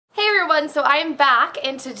everyone, so I am back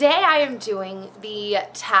and today I am doing the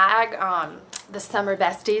tag, the Summer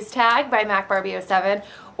Besties tag by MacBarbie07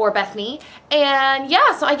 or Bethany. And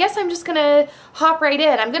yeah, so I guess I'm just gonna hop right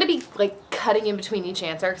in. I'm gonna be like cutting in between each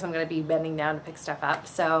answer because I'm gonna be bending down to pick stuff up.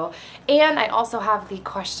 So, and I also have the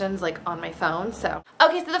questions like on my phone. So,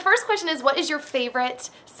 okay, so the first question is, what is your favorite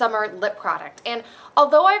summer lip product? And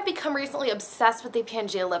although I've become recently obsessed with the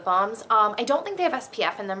Pangea lip balms, I don't think they have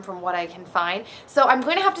SPF in them from what I can find. So I'm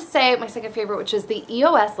going to have to say my second favorite, which is the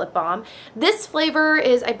EOS lip balm. This flavor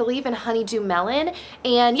is, I believe, in Honeydew Melon.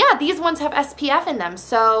 And yeah, these ones have SPF in them.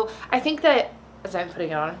 So I think that, as I'm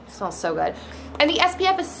putting it on, it smells so good. And the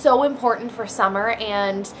SPF is so important for summer,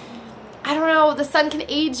 and I don't know, the sun can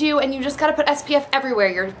age you, and you just gotta put SPF everywhere.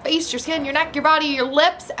 Your face, your skin, your neck, your body, your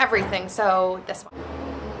lips, everything. So this one.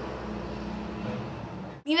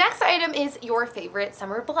 The next item is your favorite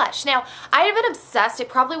summer blush. Now, I have been obsessed, it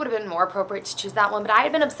probably would have been more appropriate to choose that one, but I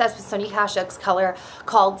have been obsessed with Sonia Kashuk's color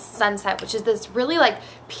called Sunset, which is this really like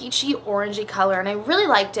peachy orangey color, and I really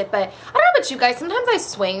liked it, but I don't know about you guys, sometimes I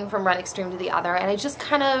swing from one extreme to the other, and I just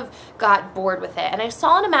kind of got bored with it. And I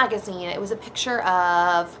saw in a magazine, it was a picture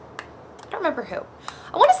of, I don't remember who,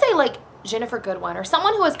 I want to say like Jennifer Goodwin or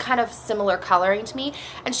someone who was kind of similar coloring to me,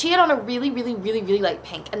 and she had on a really light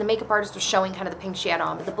pink, and the makeup artist was showing kind of the pink she had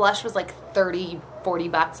on, but the blush was like 30, 40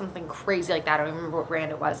 bucks, something crazy like that. I don't even remember what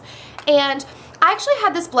brand it was. And I actually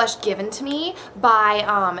had this blush given to me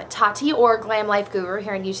by Tati or Glam Life Guru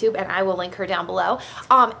here on YouTube, and I will link her down below.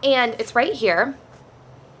 And it's right here.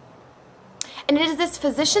 And it is this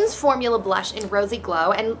Physicians Formula blush in Rosy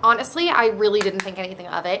Glow, and honestly, I really didn't think anything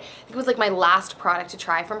of it. It was like my last product to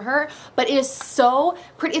try from her, but it is so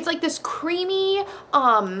pretty. It's like this creamy,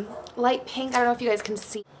 light pink. I don't know if you guys can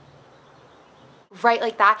see. Right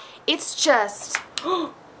like that. It's just,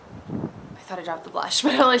 I thought I dropped the blush,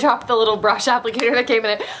 but I only dropped the little brush applicator that came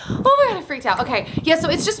in it. Oh my god, I freaked out. Okay, yeah, so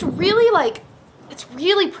it's just really like, it's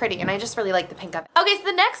really pretty, and I just really like the pink of it. Okay, so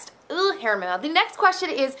the next, hair mail. The next question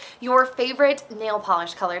is your favorite nail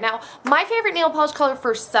polish color. Now, my favorite nail polish color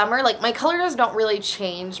for summer, like my colors don't really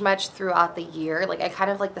change much throughout the year. Like I kind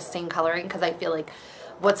of like the same coloring because I feel like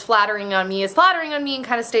what's flattering on me is flattering on me and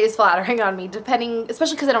kind of stays flattering on me, depending,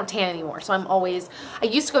 especially because I don't tan anymore. So I'm always, I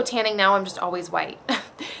used to go tanning, now I'm just always white.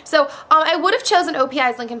 So I would have chosen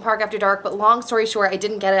OPI's Linkin Park After Dark, but long story short, I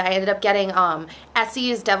didn't get it. I ended up getting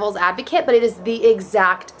Essie's Devil's Advocate, but it is the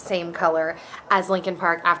exact same color as Linkin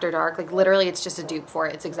Park After Dark. Like literally, it's just a dupe for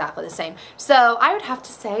it. It's exactly the same. So I would have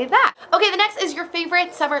to say that. Okay, the next is your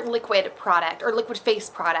favorite summer liquid product or liquid face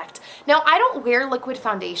product. Now, I don't wear liquid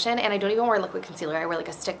foundation, and I don't even wear liquid concealer. I wear like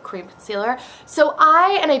a stick cream concealer. So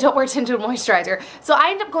I don't wear tinted moisturizer. So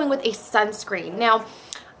I end up going with a sunscreen. Now,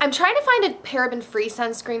 I'm trying to find a paraben-free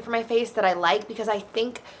sunscreen for my face that I like because I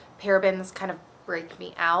think parabens kind of break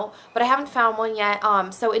me out, but I haven't found one yet.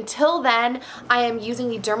 So until then, I am using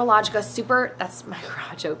the Dermalogica Super, that's my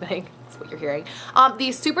garage opening, that's what you're hearing,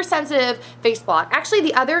 the Super Sensitive Face Block. Actually,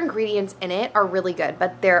 the other ingredients in it are really good,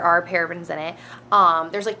 but there are parabens in it.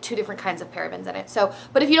 There's like 2 different kinds of parabens in it. So,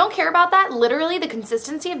 but if you don't care about that, literally the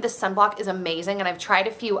consistency of this sunblock is amazing, and I've tried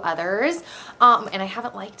a few others, and I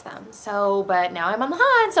haven't liked them. So, but now I'm on the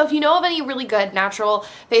hunt. So if you know of any really good natural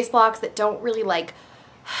face blocks that don't really like,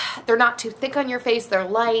 they're not too thick on your face, they're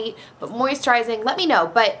light, but moisturizing, let me know.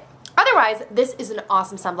 But otherwise, this is an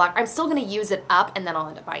awesome sunblock. I'm still going to use it up, and then I'll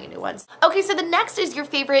end up buying a new one. Okay, so the next is your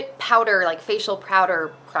favorite powder, like facial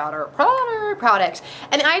powder product.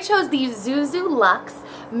 And I chose the Zuzu Luxe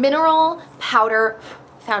Mineral Powder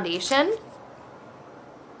Foundation.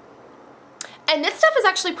 And this stuff is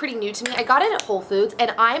actually pretty new to me. I got it at Whole Foods,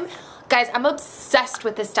 and guys, I'm obsessed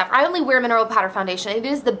with this stuff. I only wear mineral powder foundation. It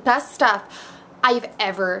is the best stuff I've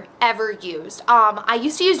ever used. I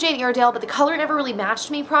used to use Jane Iredale, but the color never really matched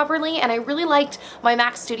me properly, and I really liked my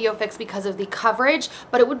Maxx Studio Fix because of the coverage,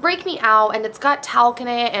 but it would break me out, and it's got talc in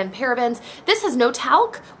it and parabens. This has no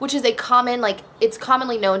talc, which is a common, like, it's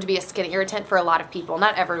commonly known to be a skin irritant for a lot of people.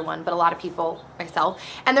 Not everyone, but a lot of people, myself.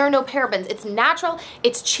 And there are no parabens. It's natural.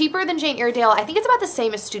 It's cheaper than Jane Iredale. I think it's about the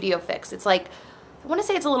same as Studio Fix. It's like, I want to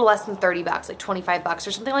say it's a little less than 30 bucks, like 25 bucks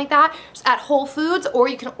or something like that, just at Whole Foods, or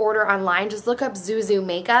you can order online. Just look up Zuzu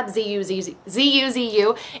Makeup,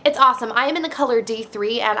 Z-U-Z-U. It's awesome. I am in the color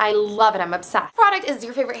D3, and I love it. I'm obsessed. Product is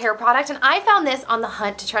your favorite hair product, and I found this on the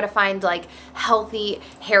hunt to try to find like healthy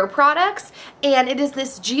hair products, and it is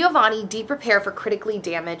this Giovanni Deep Repair for Critically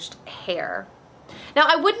Damaged Hair. Now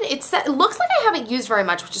I wouldn't, it looks like I haven't used very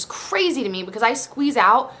much, which is crazy to me because I squeeze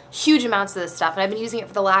out huge amounts of this stuff and I've been using it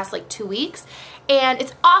for the last like 2 weeks. And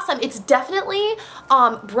it's awesome. It's definitely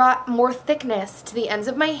brought more thickness to the ends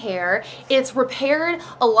of my hair. It's repaired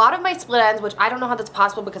a lot of my split ends, which I don't know how that's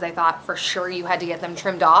possible because I thought for sure you had to get them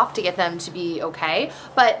trimmed off to get them to be okay.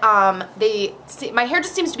 But my hair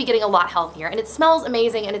just seems to be getting a lot healthier, and it smells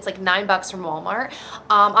amazing, and it's like $9 from Walmart.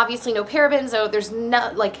 Obviously no parabens, so there's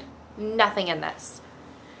nothing in this.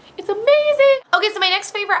 It's amazing. Okay, so my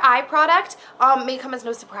next favorite eye product may come as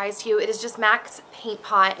no surprise to you. It is just Maxx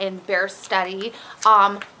Paintpot in Bare Study.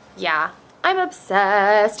 Yeah, I'm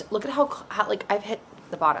obsessed. Look at how like I've hit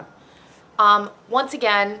the bottom. Once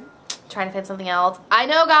again, trying to fit something else. I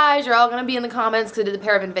know, guys, you're all gonna be in the comments because I did the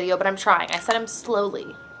paraben video, but I'm trying. I said I'm slowly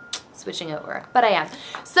switching over, but I am.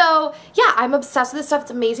 So yeah, I'm obsessed with this stuff. It's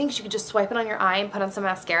amazing because you can just swipe it on your eye and put on some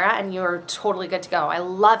mascara and you're totally good to go. I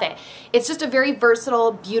love it. It's just a very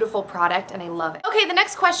versatile, beautiful product, and I love it. Okay, the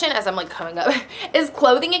next question, as I'm like coming up, is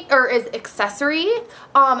clothing or is accessory.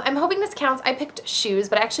 I'm hoping this counts. I picked shoes,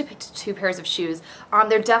 but I actually picked 2 pairs of shoes.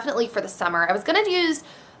 They're definitely for the summer. I was gonna use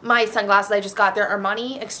my sunglasses I just got. They're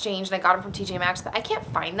Armani Exchange, and I got them from TJ Maxx, but I can't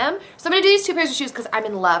find them. So I'm gonna do these 2 pairs of shoes because I'm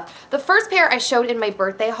in love. The first pair I showed in my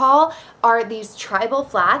birthday haul are these tribal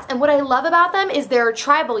flats, and what I love about them is they're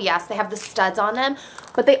tribal, yes, they have the studs on them,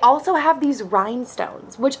 but they also have these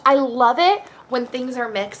rhinestones, which I love it when things are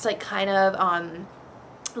mixed like kind of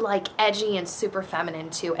like edgy and super feminine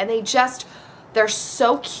too, and they're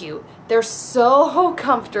so cute. They're so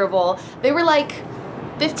comfortable. They were like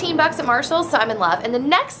 $15 at Marshall's, so I'm in love. And the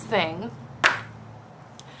next thing,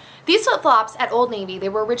 these flip-flops at Old Navy, they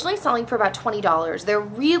were originally selling for about $20. They're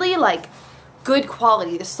really like good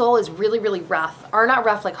quality. The sole is really, really rough. Or not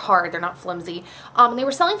rough, like hard. They're not flimsy. And they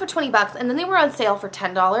were selling for $20, and then they were on sale for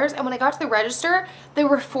 $10. And when I got to the register, they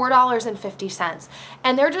were $4.50.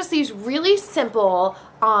 And they're just these really simple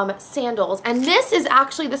sandals. And this is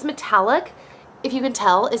actually, this metallic, if you can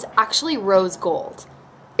tell, is actually rose gold.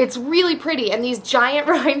 It's really pretty, and these giant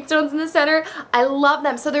rhinestones in the center, I love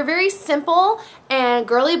them. So they're very simple and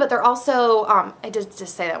girly, but they're also, I did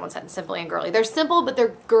just say that one sentence, simply and girly. They're simple, but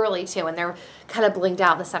they're girly too, and they're kind of blinged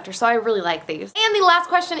out in the center, so I really like these. And the last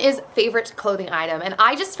question is favorite clothing item, and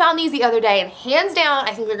I just found these the other day, and hands down,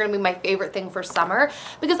 I think they're gonna be my favorite thing for summer,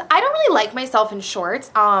 because I don't really like myself in shorts.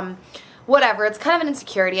 Whatever, it's kind of an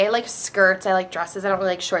insecurity. I like skirts, I like dresses, I don't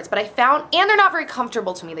really like shorts, but I found, and they're not very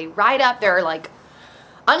comfortable to me. They ride up, they're like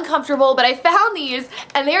uncomfortable, but I found these,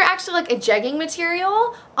 and they're actually like a jegging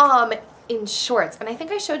material in shorts, and I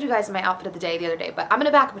think I showed you guys my outfit of the day the other day, but I'm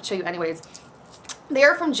gonna back up and show you anyways.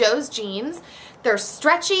 They're from Joe's Jeans. They're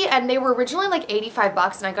stretchy, and they were originally like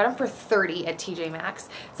 $85, and I got them for $30 at TJ Maxx.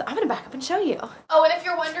 So I'm gonna back up and show you. Oh, and if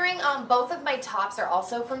you're wondering, both of my tops are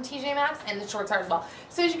also from TJ Maxx, and the shorts are as well.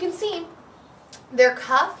 So as you can see, they're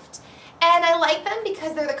cuffed. And I like them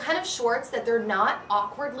because they're the kind of shorts that they're not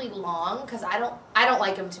awkwardly long, because I don't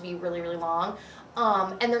like them to be really, really long.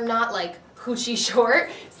 And they're not like hoochie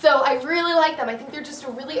short. So I really like them. I think they're just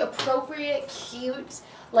a really appropriate, cute,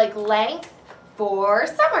 like length for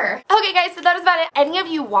summer. Okay guys, so that is about it. Any of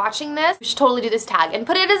you watching this, you should totally do this tag and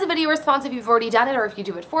put it as a video response if you've already done it or if you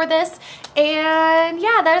do it for this. And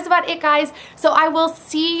yeah, that is about it guys. So I will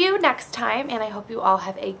see you next time, and I hope you all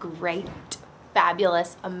have a great,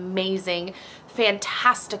 fabulous, amazing,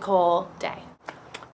 fantastical day.